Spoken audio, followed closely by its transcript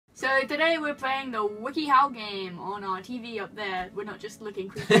So today we're playing the Wikihow game on our TV up there. We're not just looking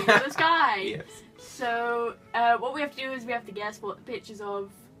creepy into the sky. Yes. So what we have to do is we have to guess what the pictures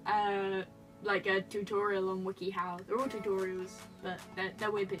of like a tutorial on Wikihow. They're all tutorials, but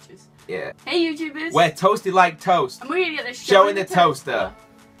they're weird pictures. Yeah. Hey YouTubers. We're toasty like toast. And we're gonna get this Showing the toaster.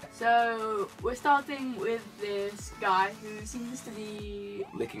 So we're starting with this guy who seems to be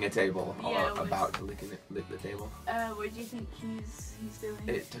Licking a table, or Yeah, about to lick the table. what do you think he's doing?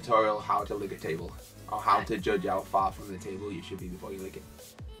 It's tutorial how to lick a table, or how to judge how far from the table you should be before you lick it.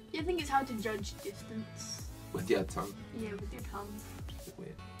 I think it's how to judge distance. With your tongue. Yeah, with your tongue. It's a bit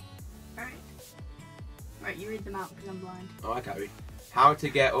weird. Alright. Right, you read them out because I'm blind. Oh, I can't read. How to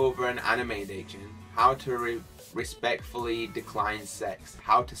get over an anime addiction. How to respectfully decline sex.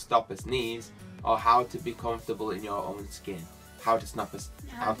 How to stop a sneeze. Or how to be comfortable in your own skin. How to stop a,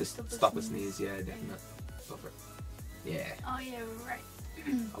 how to stop a sneeze. Yeah, definitely. Go for it. Yeah. Oh yeah, right.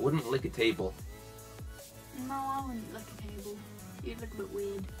 I wouldn't lick a table. No, I wouldn't lick a table. You'd look a bit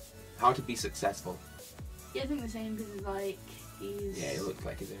weird. How to be successful. Yeah, I think the same because like he's... Yeah, it looks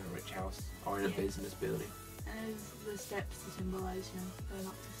like he's in a rich house or in a business building. And there's the steps to symbolise, you know, going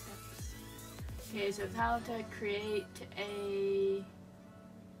up the steps. Okay, so it's how to create a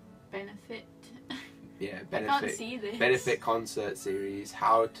benefit. Yeah, I can't see this. benefit concert series.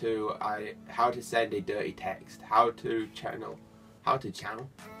 How to send a dirty text. How to channel. How to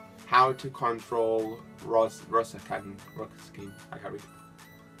control Ruskin. I can't read.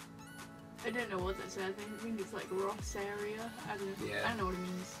 I don't know what that says. I think it's like Ross area. I don't know. Yeah. I don't know what it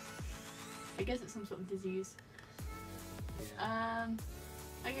means. I guess it's some sort of disease. Yeah.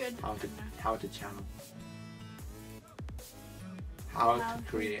 How to channel. How to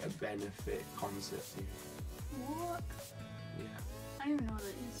create a benefit concert series. What? Yeah. I don't even know what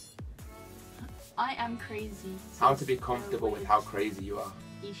that is. I am crazy. How to be comfortable with how crazy you are.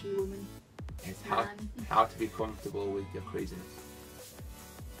 Ishi woman. It's Man. how to be comfortable with your craziness.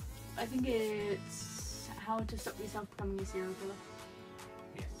 I think it's how to stop yourself becoming a serial killer.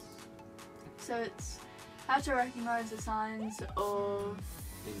 Yes. So it's how to recognise the signs of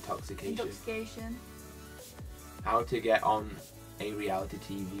Intoxication. How to get on a reality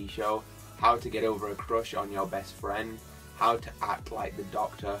TV show. How to get over a crush on your best friend. How to act like the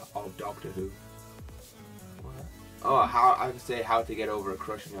Doctor of Doctor Who. What? Oh, I would say how to get over a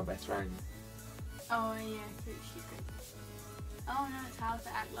crush on your best friend. Oh yeah, she's great. Oh no, it's how to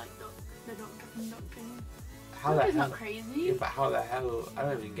act like the Doctor from Doctor Who. How the hell? Not crazy. Yeah, but how the hell? I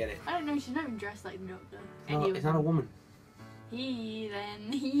don't even get it. I don't know. She's not even dressed like the Doctor. It's not a woman. He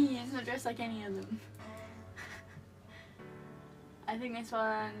is not dressed like any of them. I think this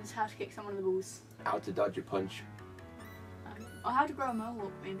one's how to kick someone in the balls. How to dodge a punch. Or how to grow a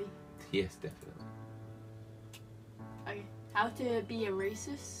mohawk, maybe. Yes, definitely. Okay. How to be a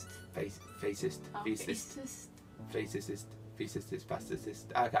racist. Facist. Oh, Facist.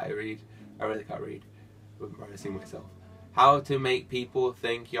 Fascist. I can't read. I really can't read. I'm embarrassing myself. How to make people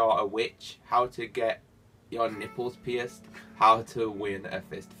think you're a witch. How to get your nipples pierced. How to win a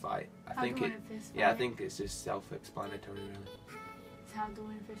fist fight. I think it's just self-explanatory, really. It's how to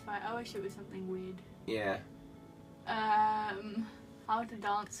win a fist fight. I wish it was something weird. Yeah. How to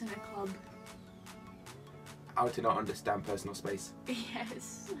dance in a club. How to not understand personal space.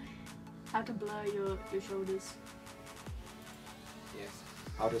 Yes. How to blur your shoulders. Yes.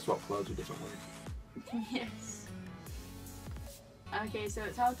 How to swap clothes with different women. Yes. Okay, so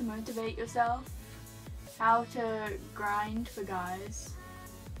it's how to motivate yourself. How to grind for guys.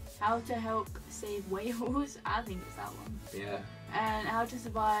 How to help save whales. I think it's that one. Yeah. And how to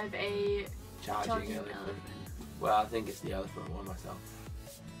survive a charging elephant. Well, I think it's the elephant one myself.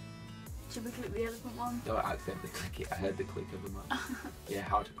 Should we click the elephant one? Don't accidentally click it. I heard the click of the mouse. Yeah,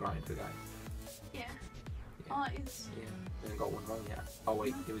 how to grind for guys. Yeah. Oh, it's... Yeah, we haven't got one wrong yet. Oh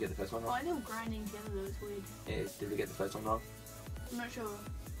wait, did we get the first one wrong? Oh, I know grinding together though, it's weird. Yeah, did we get the first one wrong? I'm not sure.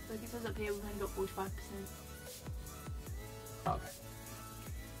 Like it says up here we've only got 45%. Okay.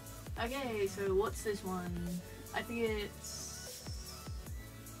 Okay, so what's this one? I think it's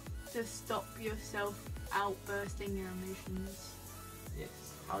to stop yourself outbursting your emotions. Yes,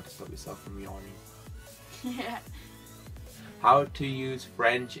 how to stop yourself from yawning. Yeah. How to use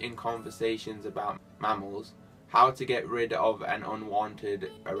French in conversations about mammals. How to get rid of an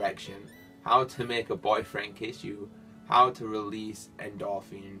unwanted erection. How to make a boyfriend kiss you. How to release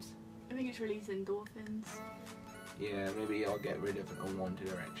endorphins. I think it's release endorphins. Yeah, maybe I'll get rid of an unwanted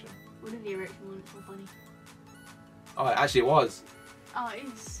erection. What did the erection one? It's so funny. Oh, actually it was. Oh, it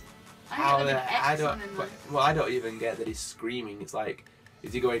is. I don't even get that he's screaming. It's like,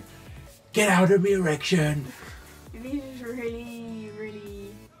 is he going, get out of me erection? Maybe he's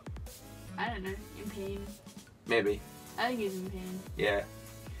really I don't know, in pain. Maybe. I think he's in pain. Yeah.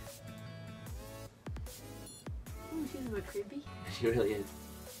 Ooh, she's a bit creepy. She really is.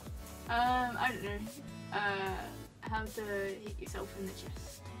 I don't know. How to hit yourself in the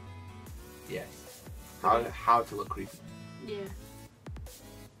chest. Yes. How to look creepy. Yeah.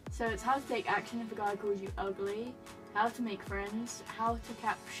 So it's how to take action if a guy calls you ugly, how to make friends, how to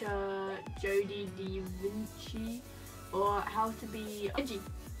capture Jodie Da Vinci, or how to be edgy.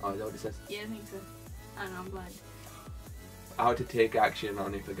 Oh, is that what it says? Yeah, I think so. I don't know, I'm blind. How to take action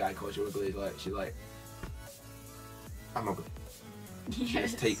on if a guy calls you ugly, like she's like, I'm ugly. Yes. She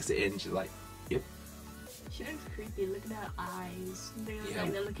just takes it in, she's like, yep. She looks creepy, look at her eyes. They look Yeah.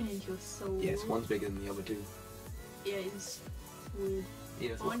 like they're looking into your soul. Yes, one's bigger than the other two. Yeah, it's weird. Yeah,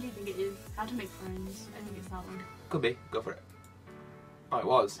 What one do you think it is? How to make friends. I think it's that one. could be. Go for it. Oh, it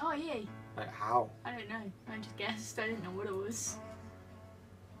was. Oh, yay. Like, how? I don't know. I just guessed. I didn't know what it was.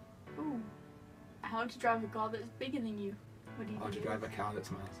 Ooh. How to drive a car that's bigger than you. What do you How think to it drive a is? car that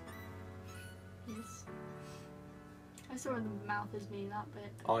smells. Yes. I saw the mouth as being that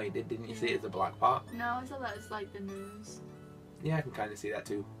bit. Oh, you did, didn't you see it as a black part? No, I saw that as like the nose. Yeah, I can kind of see that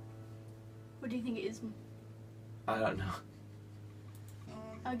too. What do you think it is? I don't know.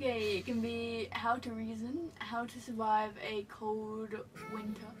 Okay, it can be how to reason, how to survive a cold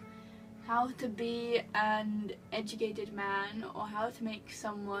winter, how to be an educated man, or how to make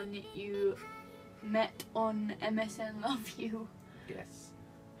someone you met on MSN love you. Yes.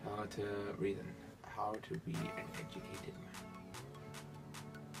 How to reason. How to be an educated man.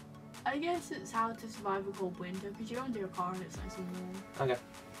 I guess it's how to survive a cold winter because you don't do a car and it's nice and warm. Okay.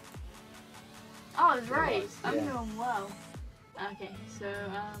 Oh, I was right. was, I'm yeah. doing well. Okay, so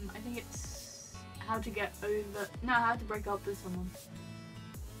I think it's how to get over. No, how to break up with someone.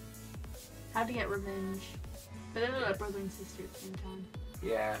 How to get revenge. But they look like brother and sister at the same time.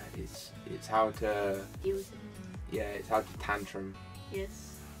 Yeah, it's how to Deal with it. yeah, it's how to tantrum.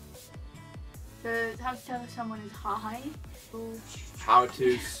 Yes. So it's how to tell if someone is high. How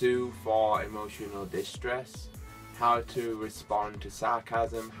to sue for emotional distress. How to respond to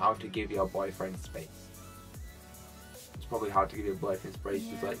sarcasm. How to give your boyfriend space. It's probably how to give your boyfriend space.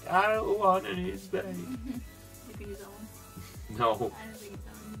 Yeah. He's like, I don't want any space. You can use that one. No. I don't think it's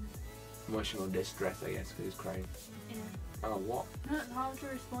that one. Emotional distress, I guess, because he's crying. Yeah. Oh, what? No, it's how to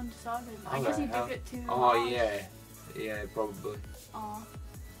respond to sarcasm. I Oh, guess the he hell? took it too Oh, harsh. yeah. Yeah, probably. Aw.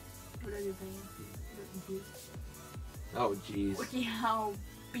 What are you paying? I got confused. Oh, jeez. Wikihow,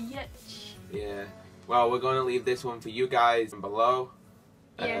 bitch. Yeah. Well, we're going to leave this one for you guys below.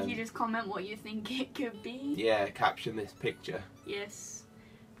 Yeah, if you just comment what you think it could be. Yeah, caption this picture. Yes.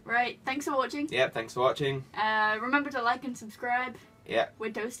 Right, thanks for watching. Yep, thanks for watching. Remember to like and subscribe. Yep.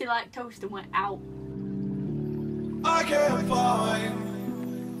 We're toasty like toast and we're out. I can't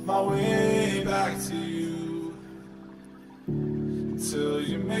find my way back to you until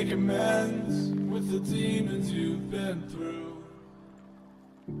you make amends with the demons you've been through.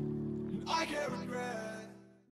 And I can't regret